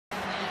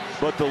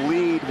but the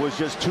lead was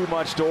just too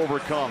much to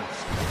overcome.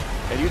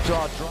 And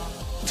Utah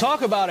dropped.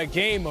 Talk about a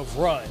game of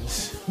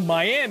runs.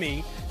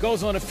 Miami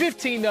goes on a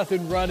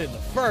 15-0 run in the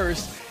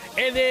first,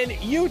 and then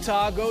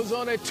Utah goes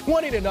on a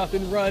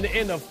 20-0 run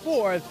in the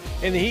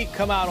fourth, and the Heat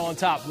come out on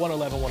top,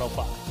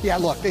 111-105. Yeah,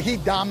 look, the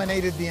Heat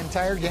dominated the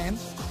entire game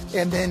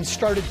and then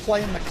started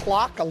playing the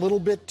clock a little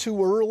bit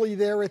too early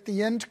there at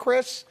the end,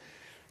 Chris.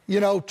 You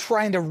know,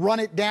 trying to run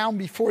it down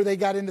before they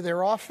got into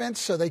their offense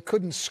so they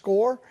couldn't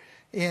score,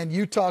 and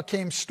Utah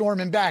came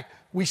storming back.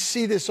 We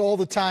see this all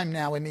the time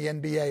now in the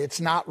NBA.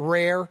 It's not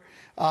rare.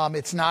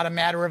 It's not a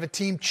matter of a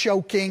team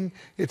choking.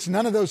 It's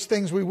none of those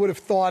things we would have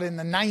thought in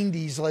the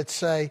 90s, let's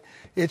say.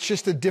 It's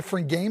just a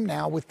different game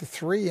now with the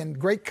three. And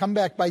great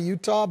comeback by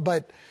Utah,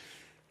 but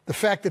the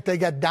fact that they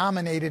got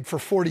dominated for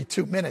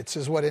 42 minutes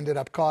is what ended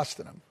up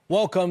costing them.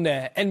 Welcome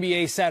to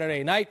NBA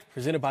Saturday Night,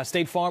 presented by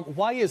State Farm.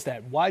 Why is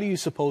that? Why do you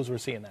suppose we're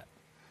seeing that?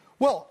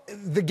 Well,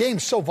 the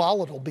game's so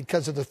volatile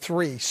because of the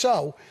three.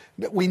 So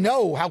we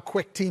know how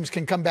quick teams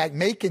can come back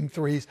making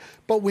threes.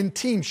 But when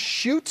teams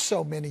shoot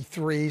so many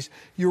threes,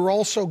 you're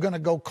also going to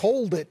go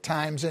cold at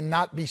times and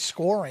not be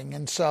scoring.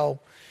 And so,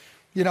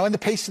 you know, and the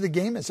pace of the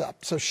game is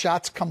up. So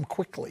shots come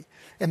quickly.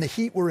 And the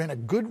Heat were in a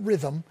good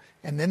rhythm.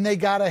 And then they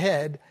got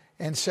ahead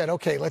and said,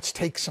 okay, let's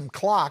take some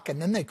clock.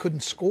 And then they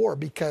couldn't score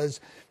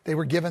because they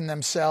were giving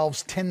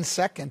themselves 10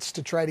 seconds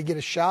to try to get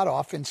a shot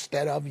off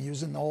instead of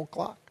using the whole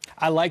clock.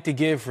 I like to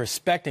give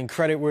respect and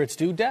credit where it's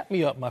due. Dap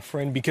me up, my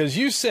friend, because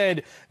you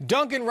said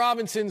Duncan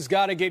Robinson's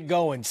got to get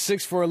going,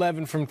 6 for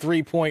 11 from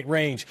three-point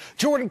range.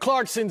 Jordan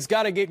Clarkson's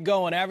got to get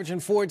going, averaging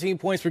 14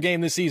 points per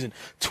game this season,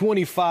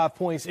 25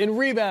 points in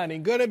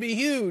rebounding. Going to be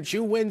huge.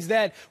 Who wins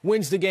that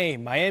wins the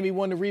game. Miami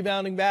won the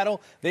rebounding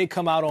battle. They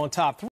come out on top.